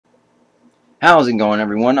How's it going,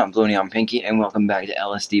 everyone? I'm Bloney Pinky, and welcome back to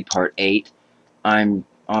LSD Part 8. I'm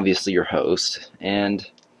obviously your host, and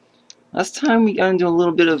last time we got into a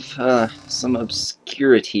little bit of some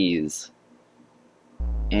obscurities,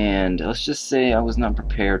 and let's just say I was not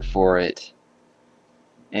prepared for it,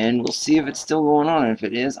 and we'll see if it's still going on, and if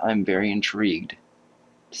it is, I'm very intrigued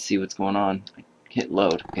to see what's going on. Hit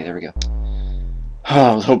load. Okay, there we go.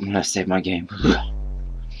 Oh, I was hoping I saved my game.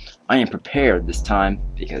 I am prepared this time,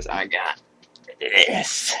 because I got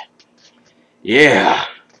this. Yeah.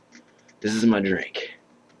 This is my drink.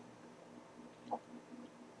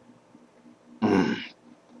 And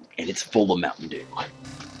it's full of Mountain Dew.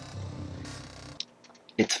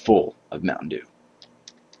 It's full of Mountain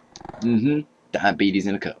Dew. Diabetes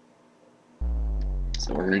in a cup.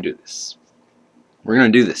 So we're gonna do this. We're gonna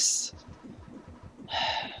do this.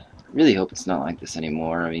 I really hope it's not like this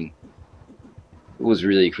anymore. I mean, it was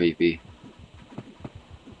really creepy.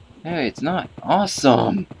 Hey, it's not.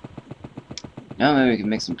 Awesome! Now maybe we can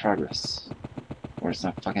make some progress. Or it's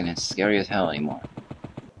not fucking as scary as hell anymore.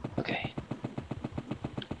 Okay.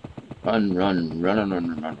 Run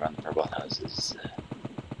the purple houses.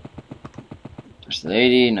 There's the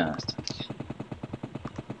lady. No, it's not.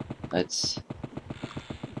 Let's...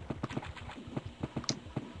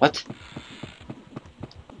 What?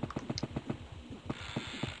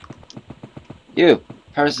 You!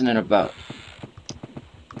 Person in a boat.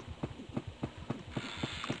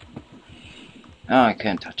 Oh, I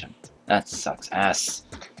can't touch him. That sucks ass.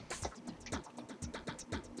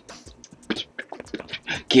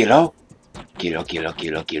 Kilo the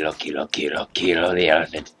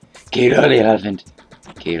elephant.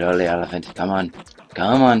 Kilo the elephant. Come on.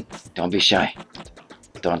 Don't be shy.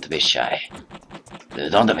 Don't be shy.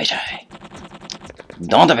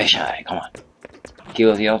 Come on.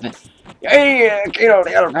 Kilo the elephant. Hey, Kilo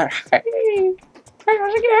the elephant. Hey,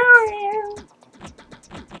 how's it going?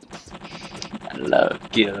 I love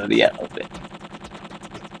Kilo the elephant.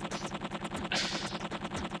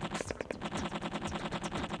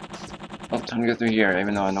 Oh, time to go through here,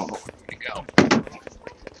 even though I don't know where to go.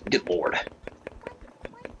 Good lord.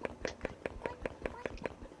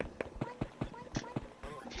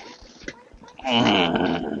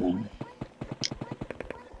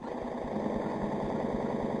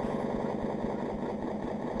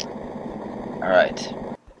 Alright.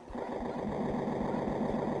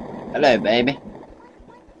 Hello, baby.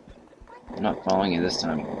 I'm not following you this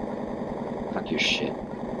time. Fuck your shit.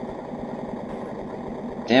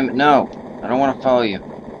 Damn it, no! I don't want to follow you.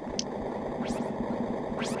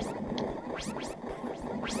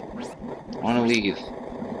 I want to leave.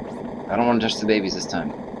 I don't want to touch the babies this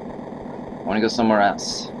time. I want to go somewhere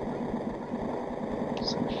else.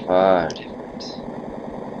 Somewhere far different.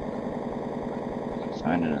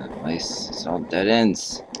 Find another place. It's all dead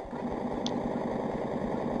ends.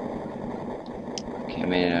 Okay, I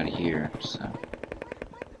made it out of here, so...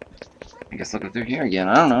 I guess I'll go through here again.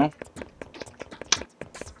 I don't know.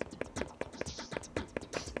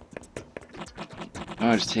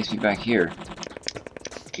 Oh, it just takes me back here.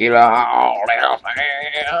 Kilo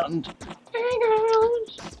elephant.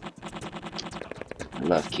 I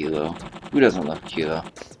love Kilo. Who doesn't love Kilo? I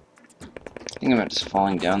think I'm just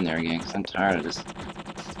falling down there again because I'm tired of this.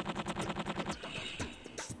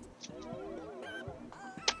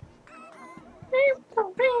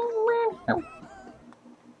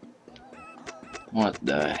 What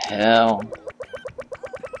the hell?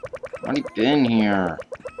 I've already been here.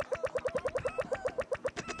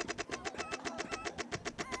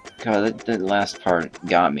 God, that last part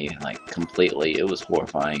got me, like, completely. It was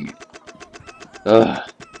horrifying.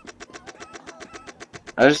 Ugh.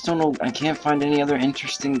 I just don't know, I can't find any other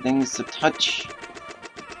interesting things to touch.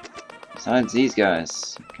 Besides these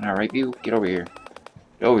guys. Can I rape you? Get over here.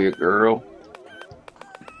 Get over here, girl.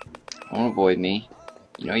 Don't avoid me.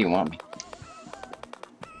 You know you want me.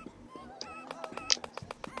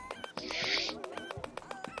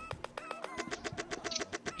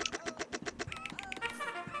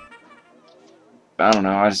 I don't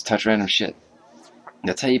know, I just touch random shit.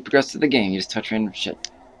 That's how you progress through the game, you just touch random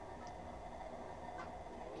shit.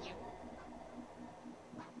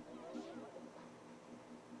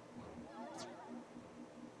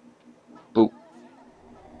 Boop.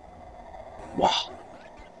 Wow.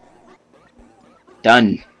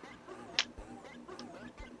 Done.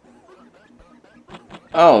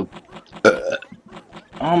 Oh.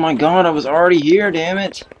 Oh my god, I was already here, damn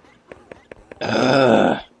it.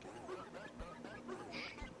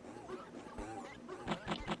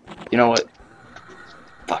 You know what?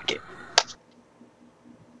 Fuck it.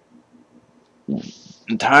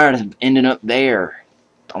 I'm tired of ending up there.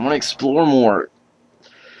 I want to explore more.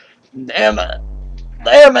 Damn it!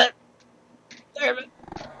 Damn it! Damn it!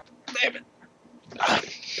 Damn it!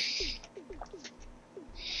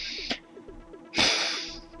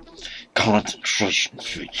 Concentration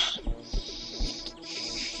freeze.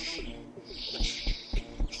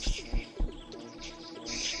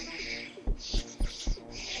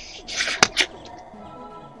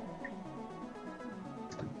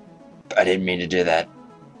 I didn't mean to do that.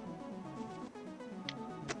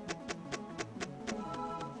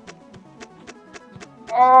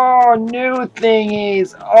 Oh, new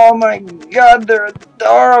thingies! Oh my god, they're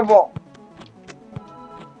adorable!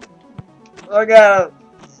 Look at them!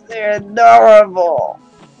 They're adorable!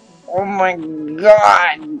 Oh my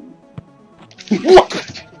god!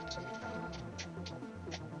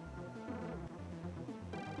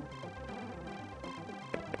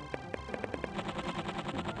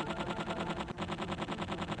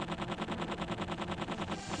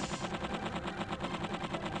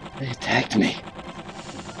 They attacked me.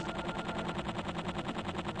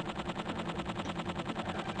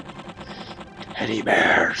 Teddy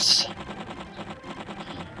bears.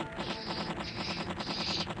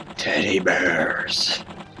 Teddy bears.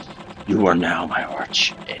 You are now my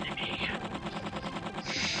arch enemy.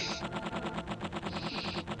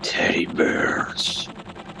 Teddy bears.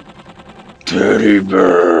 Teddy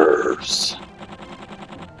bears.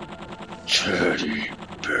 Teddy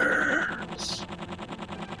bears.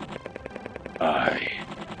 I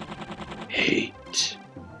hate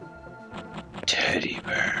teddy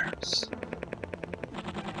bears.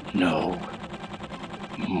 No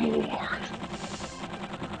more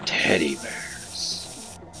teddy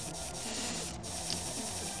bears.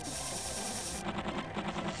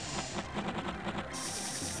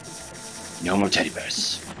 No more teddy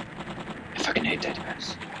bears. I fucking hate teddy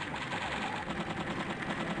bears.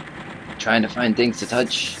 Trying to find things to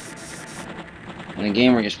touch. In a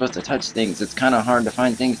game where you're supposed to touch things, it's kind of hard to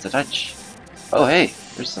find things to touch. Oh hey,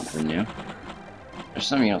 there's something new. There's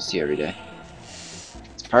something you don't see every day.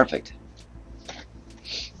 It's perfect.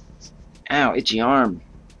 Ow, itchy arm.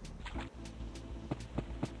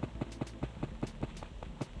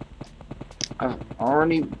 I've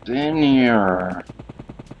already been here.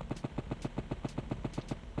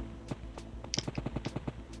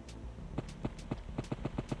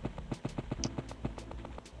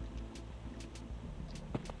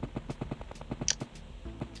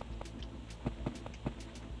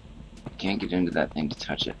 Can't get into that thing to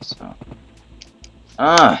touch it, so.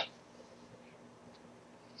 Ah!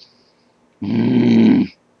 I'm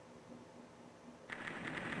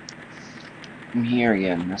here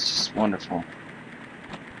again. That's just wonderful.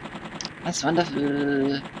 That's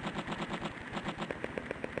wonderful.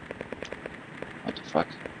 What the fuck?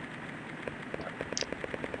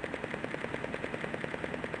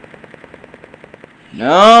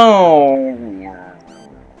 No!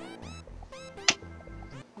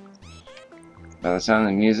 By the sound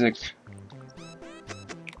of the music,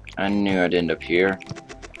 I knew I'd end up here.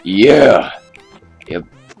 Yeah! You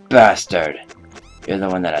bastard! You're the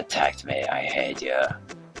one that attacked me. I hate you.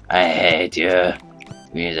 I hate you.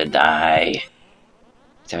 You need to die.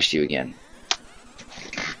 Touch you again.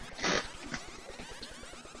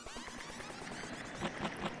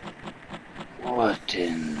 What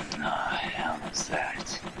in the hell is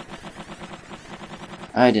that?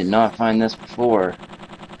 I did not find this before.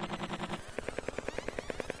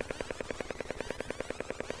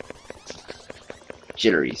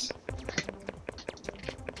 Jitteries.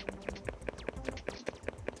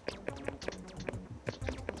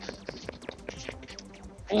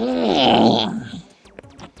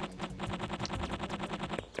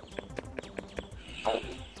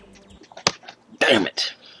 Damn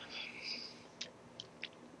it.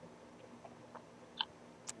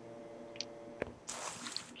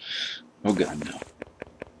 Oh god, no.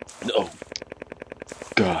 No.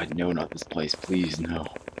 God, no, not this place. Please, no.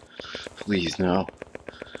 Please, no.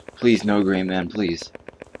 Please, no, Gray Man, please.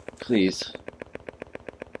 Please.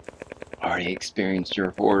 I already experienced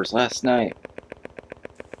your horrors last night.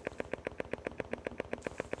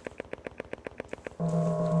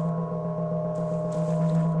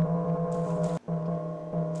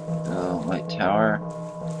 Oh, light tower.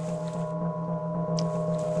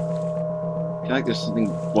 I feel like there's something.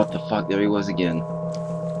 What the fuck? There he was again.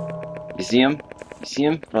 You see him? You see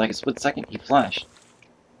him? For like a split second, he flashed.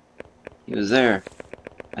 He was there.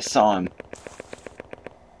 I saw him.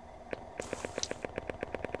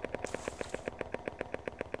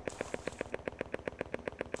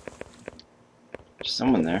 There's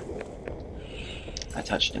someone there. I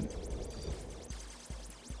touched him.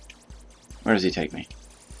 Where does he take me?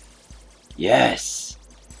 Yes!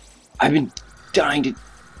 I've been dying to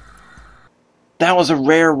That was a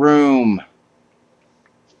rare room.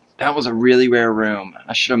 That was a really rare room.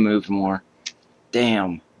 I should have moved more.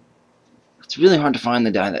 Damn. It's really hard to find the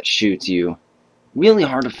guy that shoots you. Really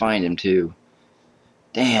hard to find him, too.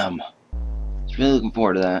 Damn. I was really looking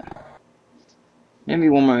forward to that. Maybe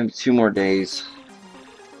maybe 2 more days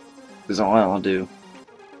is all I'll do.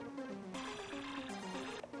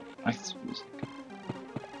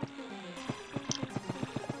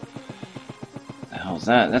 The hell's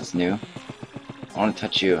that? That's new. I want to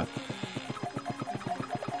touch you.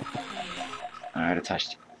 Alright, I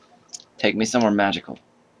touched you. Take me somewhere magical.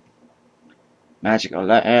 Magical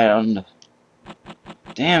land.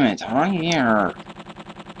 Damn it, I'm here.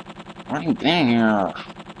 Why have you been here?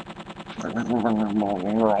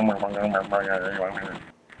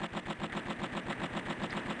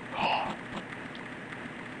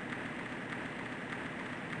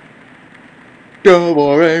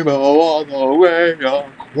 Double rainbow all the way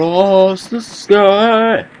across the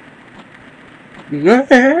sky.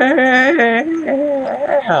 Yeah.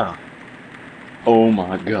 Oh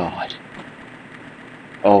my god.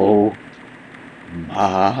 Oh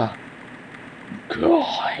my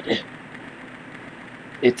god.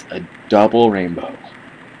 It's a double rainbow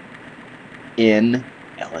in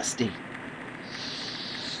LSD.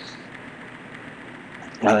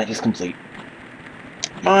 My life is complete.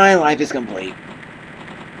 My life is complete.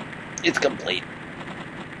 It's complete.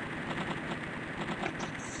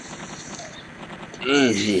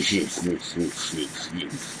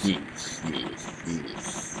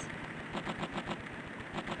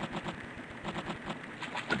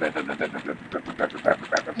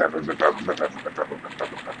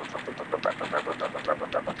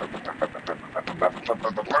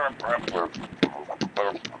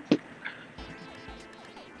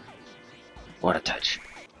 What a touch.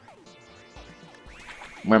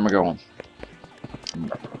 Where am I going?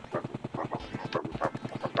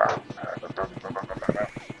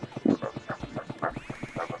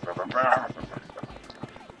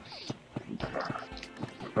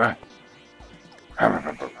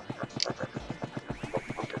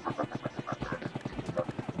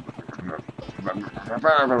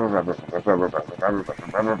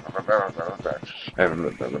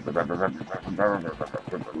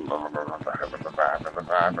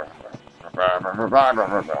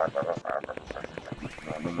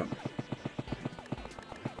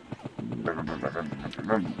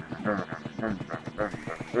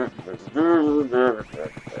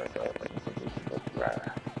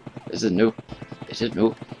 Is it new? Is it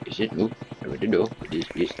new? Is it new? I want to know what is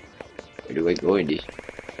this? Where do I go in this?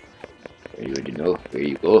 I want to know where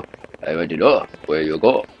you go. I want to know where you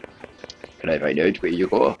go. Can I find out where you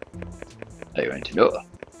go? I want to know.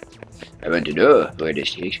 I want to know where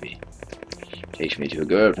this takes me. Takes me to a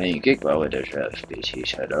girl playing kickball with herself because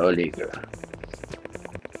she's an only girl.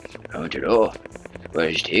 I want to know where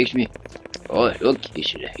this takes me. Oh, look,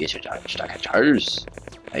 it's a stack of tires.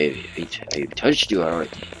 I've touched you already.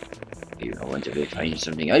 You know, want to find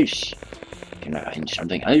something else? Can I find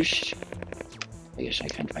something else? I guess I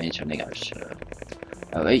can't find something else.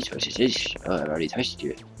 Oh wait, what is this? Oh, I've already touched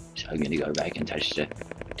you. So I'm gonna go back and touch the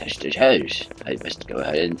tires. I must go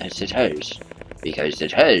ahead and touch the tires. Because the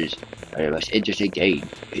tires are the most interesting thing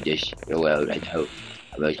in this world right now.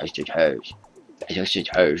 I'm gonna touch the tires. I touched the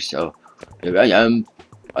tires, so here I am.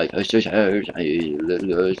 I touched the tires. I little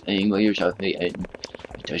girl saying by yourself again.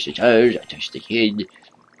 I touched the tires. I touched the kid.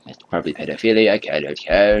 That's probably pedophiliac. I don't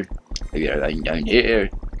care. Maybe you're lying down here.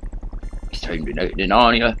 It's time to go to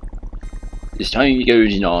Narnia. It's time to go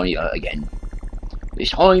to Narnia again. It's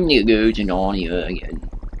time to go to Narnia again.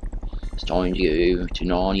 It's time to go to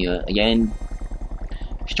Narnia again.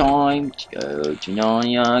 It's time to go to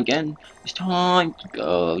Narnia again. It's time to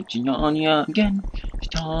go to Narnia again. It's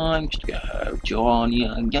time to go to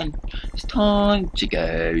Narnia again. It's time to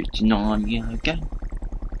go to Narnia again.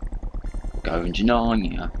 We're going to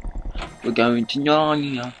Narnia. We're going to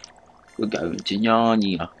Narnia. We're going to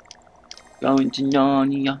Narnia. Going to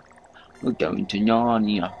Narnia. We're going to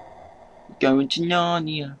Narnia. We're going to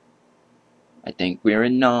Narnia. I think we're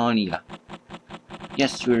in Narnia.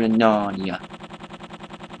 Yes, we're in Narnia.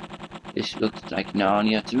 This looks like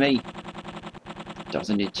Narnia to me.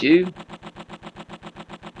 Doesn't it too?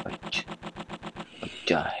 What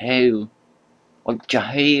the hell? What the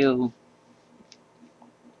hell?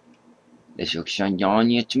 This looks like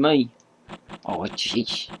Narnia to me. Oh, what's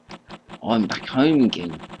this? I'm back home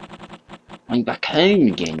again. I'm back home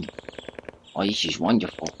again. Oh, this is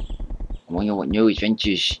wonderful. I wonder what new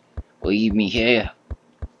adventures will leave me here.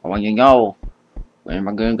 I want to know. Where am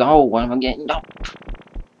I going to go? Where am I getting up?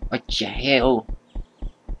 What the hell?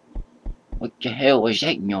 What the hell was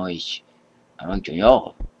that noise? I want to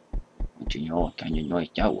know. Can you know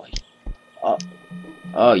it that way?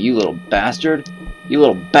 Oh, you little bastard! You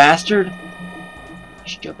little bastard!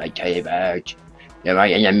 Stupid teddy bears! They're my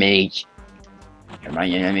enemies! They're my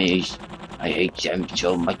enemies! I hate them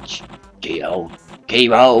so much! Kiro!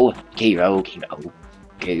 Kiro! Kiro! Kiro!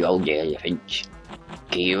 Kiro the elephant!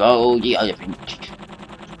 Kiro the elephant!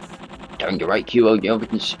 Turn the right, Kiro the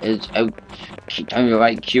elephant is out! Turn the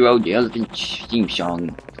right, Kiro the elephant theme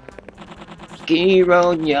song!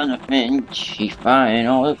 Kiro the elephant, he's flying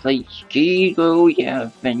all the place. Kiro the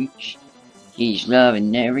elephant, he's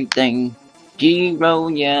loving everything.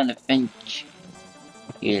 Kiro the elephant,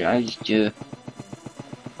 he likes to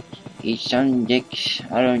eat some dicks.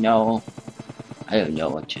 I don't know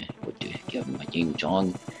what to give him my theme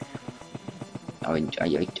song. I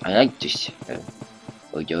like this.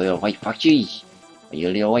 With your little white foxes,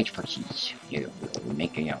 you're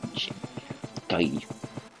making out and shit. Tiny.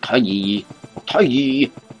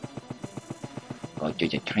 Go to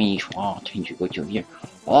the tiny swamp, and you go to here.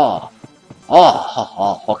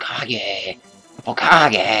 Hokage!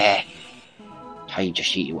 Time to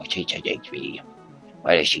see what she takes me.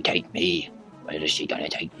 Where does she take me? Where is she gonna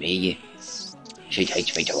take me? She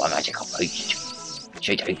takes me to a magical place.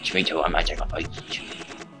 She takes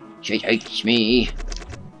me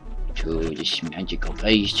to this magical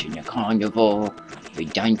place in a carnival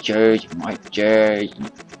with dancers, marchers,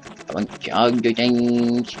 and a bunch of other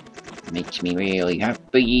things. It makes me really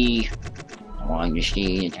happy. I want to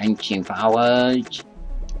see the dancing flowers.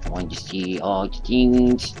 I want to see all the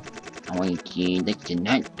things. I want to see this and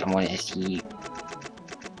that. I want to see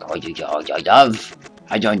love.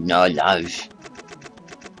 I don't know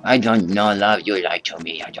love. You lie to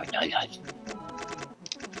me. I don't know love.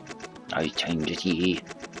 I was trying to see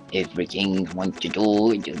everything I want to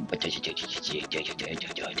do, but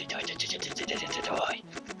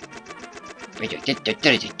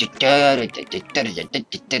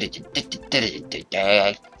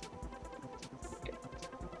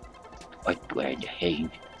where the hell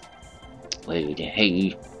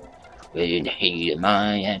am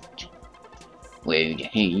I at? Where the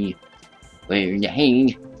hell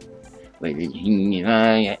am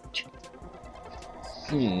I at?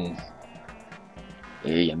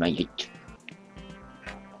 Where am I at?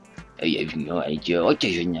 I have no idea what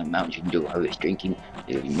is in that Mountain Dew I was drinking.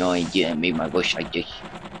 I have no idea. I made my voice like this.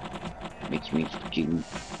 Makes me fucking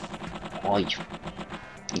hot.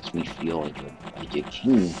 Makes me feel like a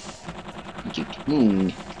king. Like a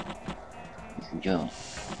king. Yeah.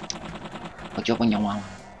 What's up on your mom?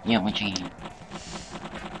 Yeah, what's in?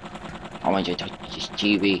 I want to touch this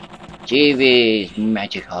TV. TV is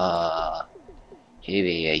magical.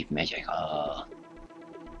 TV is magical.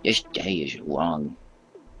 This day is wrong.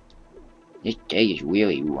 This day is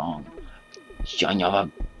really wrong. Son of a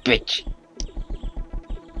bitch.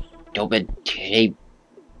 Stupid titty.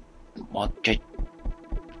 What the...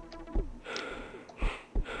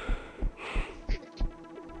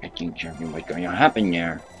 I think something was going to happen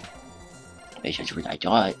there. At least that's what I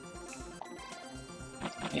thought.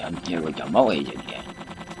 I'm here with the Moes again.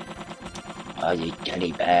 Oh, these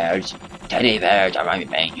teddy bears. Teddy bears are my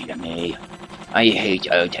banging to me. I hate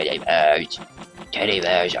all teddy bears. Teddy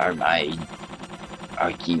bears are my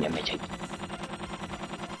arch nemesis.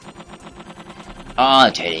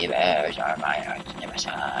 All teddy bears are my arch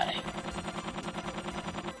nemesis.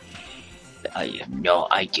 I have no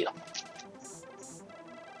idea.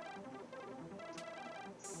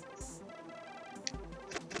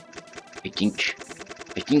 I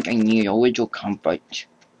think I need a little comfort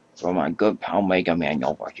from my good pal Mega Man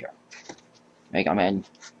over here. Mega Man,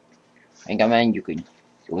 you can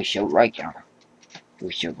sit right there.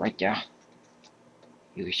 You sit right there.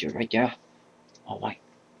 Alright.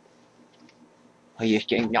 Are you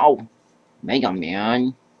saying no? Mega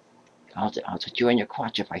Man. I'll put you in your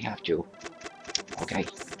crotch if I have to. Okay.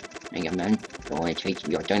 Mega Man,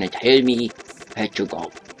 you're gonna tell me where to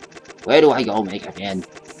go. Where do I go, Mega Man?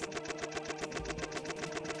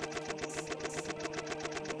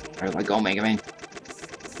 Where do I go, Mega Man?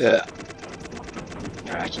 Yeah.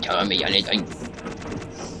 You're not telling me anything.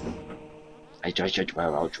 I touched a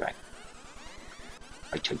railroad track.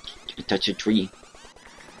 I touched a tree.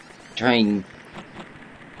 Train.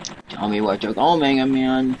 Tell me where to go, Mega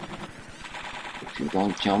Man. If you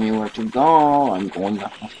don't tell me where to go, I'm going to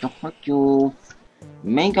have to hurt you.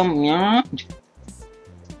 Mega Man.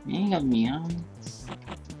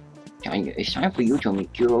 It's time for you to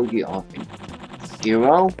meet Jiro the elephant.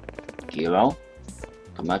 Jiro,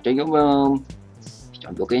 come out of your room.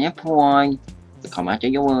 Stop looking at porn. Come out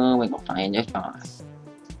of your room and go find this bar.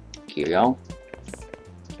 Jiro.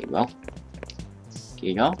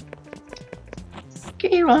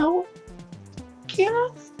 Kilo.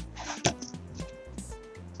 Kilo.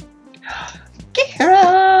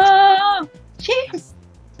 Kilo.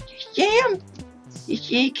 Sam. You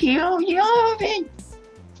see Kilo? You love him.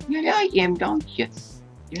 You like him, don't you?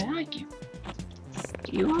 You like him.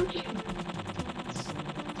 You like him.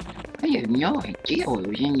 I have no idea what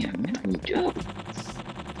was in that mountain dew.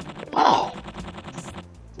 Wow.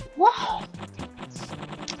 Wow.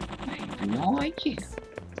 I have no idea.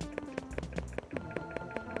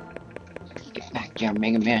 Get back there,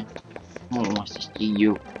 Mega Man. No one wants to see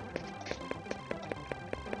you.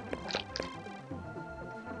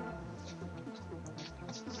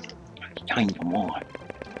 Dynamite.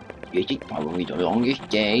 This is probably the longest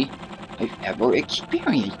day I've ever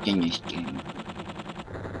experienced in this game.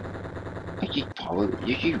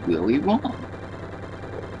 This is really wrong.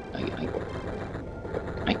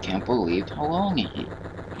 I can't believe how long is it.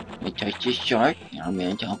 It touched this shark, and I'm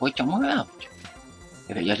gonna teleport somewhere else.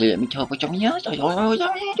 If it doesn't let me teleport somewhere else, I don't know what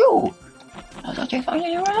I'm gonna do. I'll have to find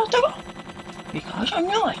anywhere else to go. Because I'm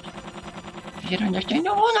not. You should understand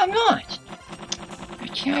the one, I'm not. I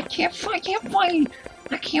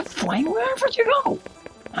can't find wherever to go.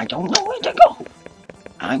 I don't know where to go.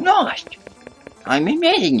 I'm lost. I'm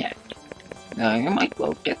admitting it. Where am I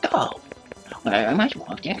supposed to go? Where am I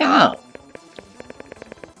supposed to go?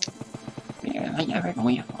 I'm never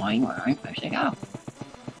going to find where I'm supposed to go.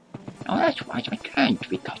 Oh, that's why I can't,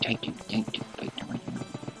 because I do think to fight them.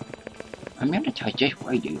 I'm gonna touch this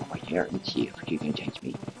radio over here and see if you can touch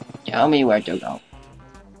me. Tell me where to go.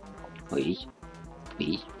 Please.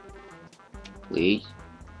 Please. Please.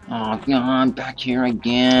 Oh, no, I'm back here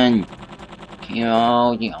again.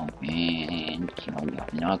 Kill the open. Kill the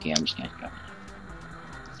open. Okay, I'm just gonna go.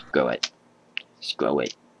 Screw it. Screw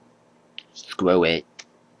it. Screw it.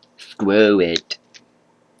 Screw it.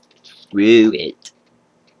 Screw it.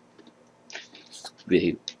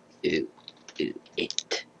 Screw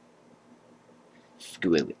it.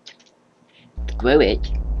 Screw it. Screw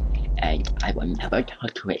it. And I will never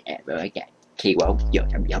talk to it ever again. Kilo, you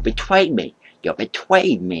betrayed me. You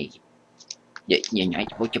betrayed me. You're not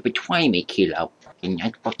supposed to betray me, Kilo. You're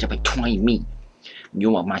not supposed to betray me.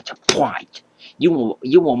 You are my supply. You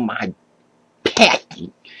are my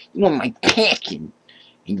passion. You are my passion.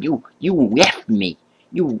 And you left me.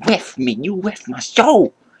 You left me. You left my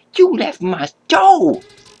soul. You left my soul.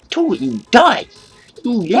 To the dust.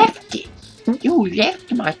 You left it. You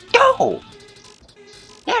left my soul.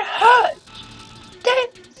 That hurts.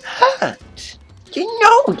 That hurts. You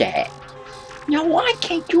know that. Now why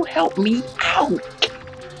can't you help me out?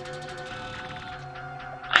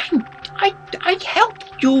 I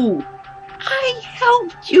helped you. I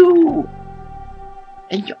helped you.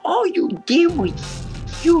 And all you did was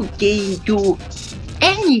you didn't do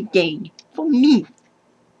anything for me.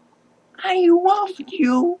 I loved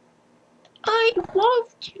you. I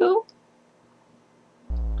loved you.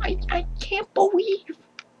 I can't believe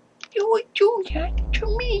you would do that to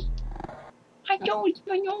me. I don't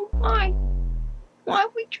even know why. Why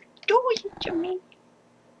would you do it to me?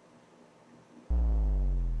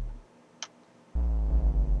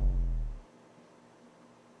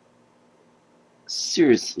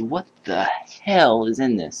 Seriously, what the hell is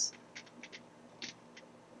in this?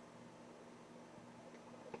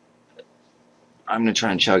 I'm gonna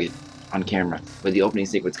try and chug it on camera with the opening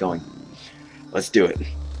sequence going. Let's do it.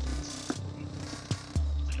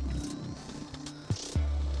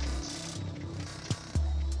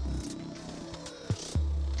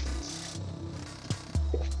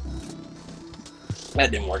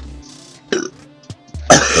 That didn't work.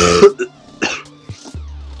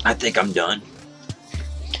 I think I'm done.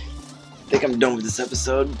 I think I'm done with this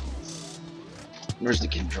episode. Where's the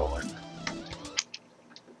controller?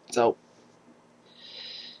 So,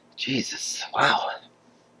 Jesus, wow.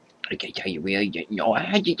 I can tell you really didn't know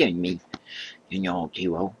how you did me. You know,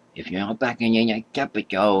 Kilo, if you're not back in the next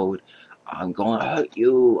episode, I'm gonna hurt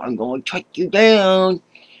you. I'm gonna track you down.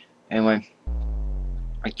 Anyway,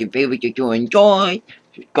 like your favorite if you enjoy.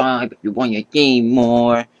 Subscribe if you want to see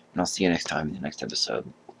more. And I'll see you next time in the next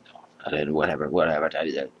episode. Whatever.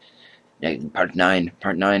 Part 9.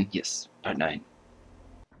 Yes, part 9.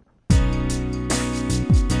 Oh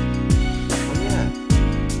yeah.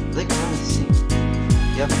 Click on the scene.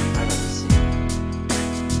 Yep.